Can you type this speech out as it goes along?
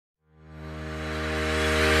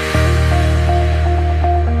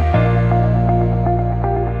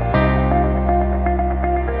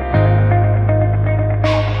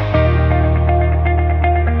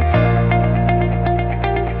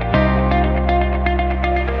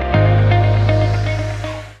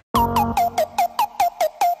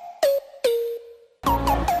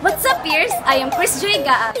I am Chris Joy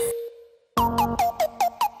Gaas.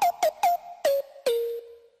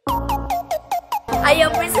 I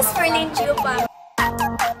am Princess Ferlin Chiupa.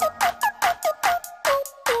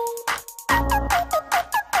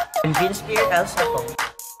 I'm Vince Pierre Elsa po.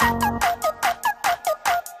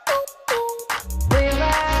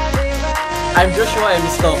 I'm Joshua M.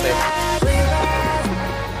 Stope.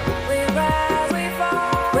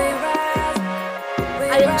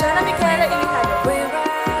 I am Jana Micaela Ilihado.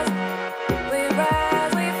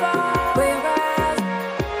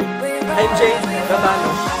 I'm Jade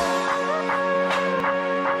Babano.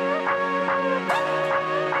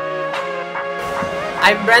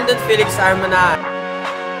 I'm Brandon Felix Armana.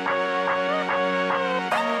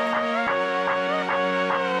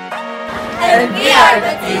 And we are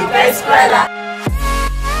the Team Eskwela.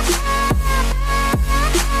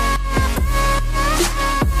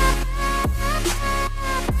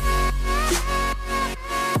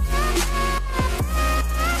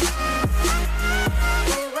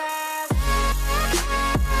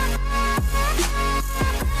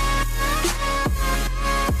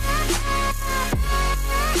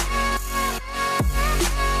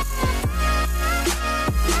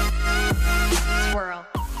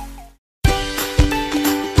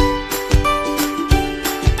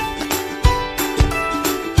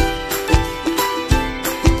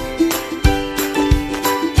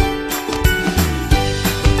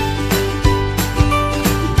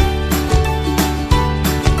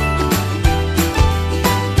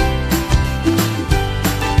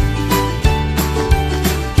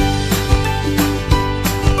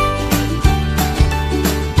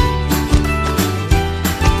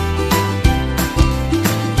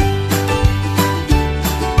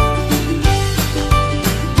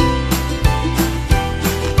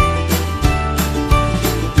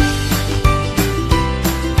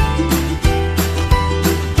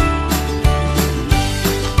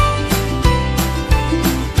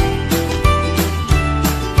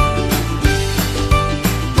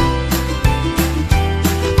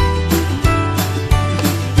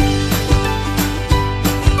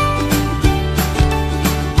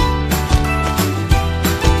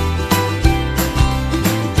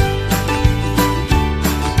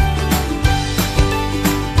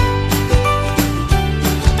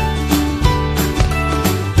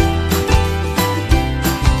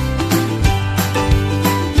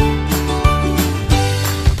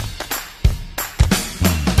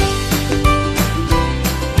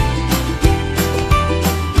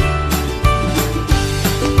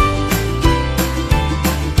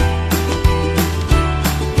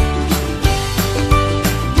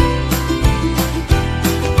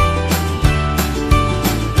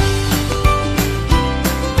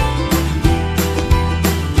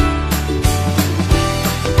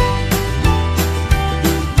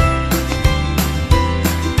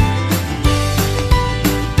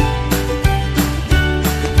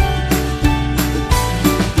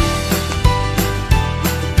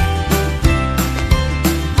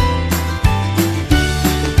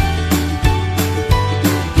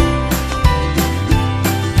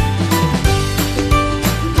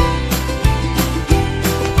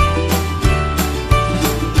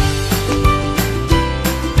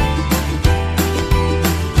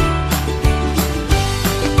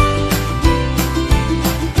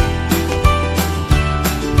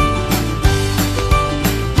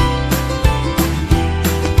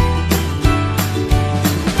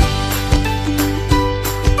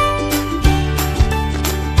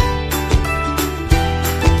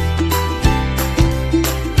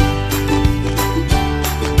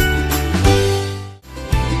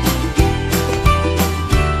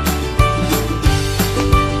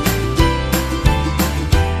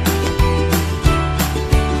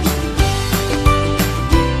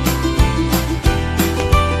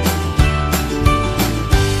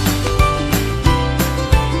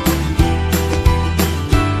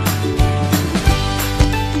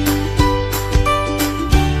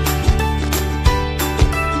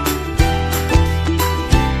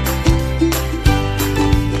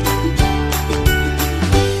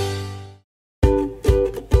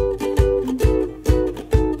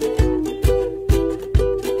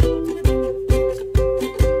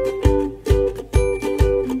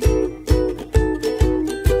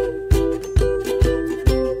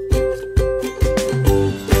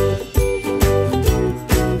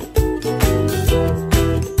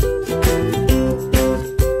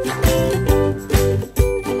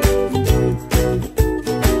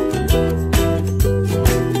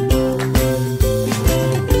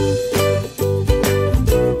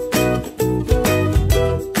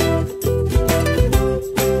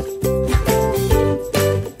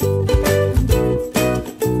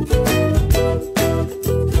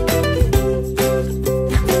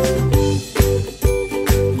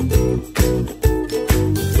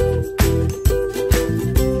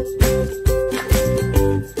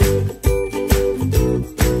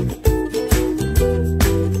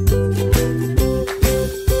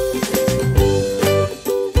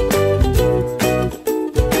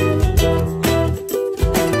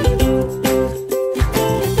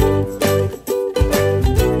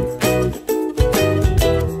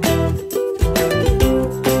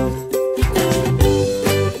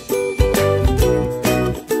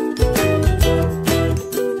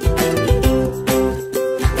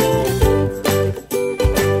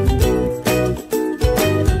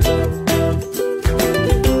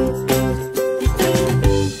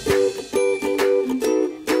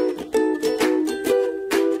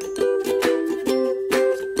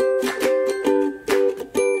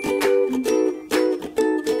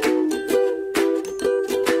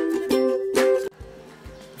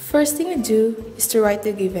 first thing we do is to write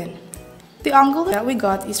the given. The angle that we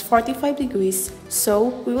got is 45 degrees,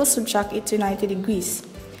 so we will subtract it to 90 degrees.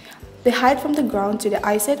 The height from the ground to the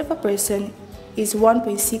eyesight of a person is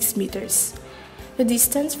 1.6 meters. The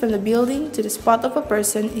distance from the building to the spot of a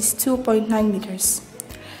person is 2.9 meters.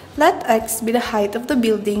 Let x be the height of the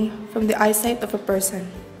building from the eyesight of a person.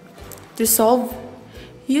 To solve,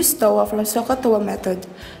 use TOA from SOHCAHTOA method.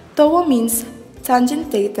 TOA means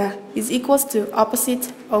tangent theta is equals to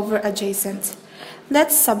opposite over adjacent.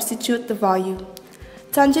 Let's substitute the value.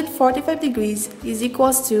 Tangent 45 degrees is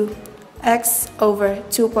equals to x over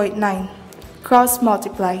 2.9. Cross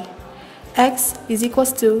multiply. X is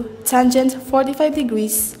equals to tangent 45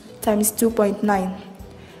 degrees times 2.9.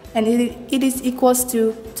 And it is equals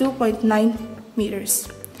to 2.9 meters.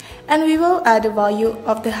 And we will add the value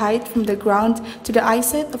of the height from the ground to the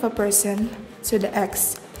eyesight of a person to the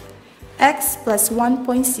x. X plus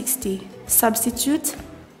 1.60. Substitute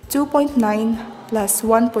 2.9 plus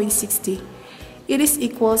 1.60. It is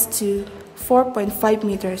equals to 4.5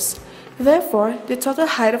 meters. Therefore, the total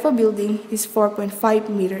height of a building is 4.5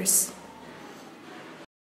 meters.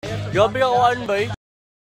 Grabe ako, ano ba eh?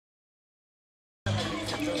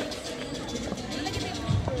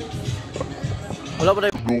 Wala pa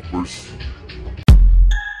tayo. Bloopers.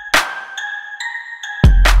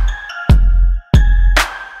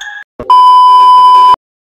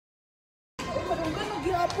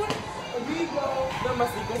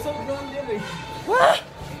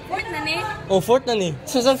 Fourth na ni. Oh, fourth na ni.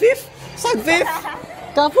 Sa fifth? Sa fifth?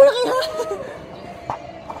 Kapo na kaya.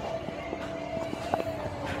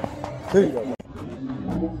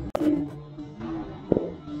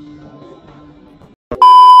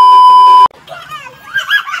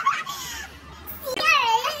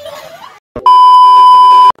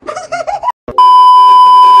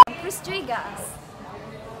 Frustrigas.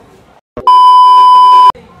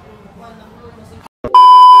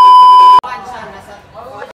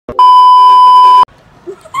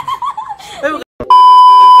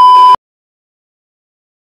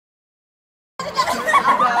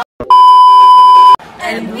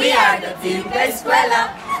 And we are the Team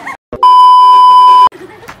Eskwela.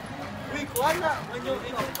 Uy, kuha na. Manyo,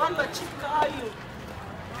 kuha na. Cheap ka ayo.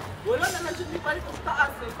 Wala na dyan ni palit ang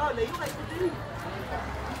taas. Ikaw, layo kayo din.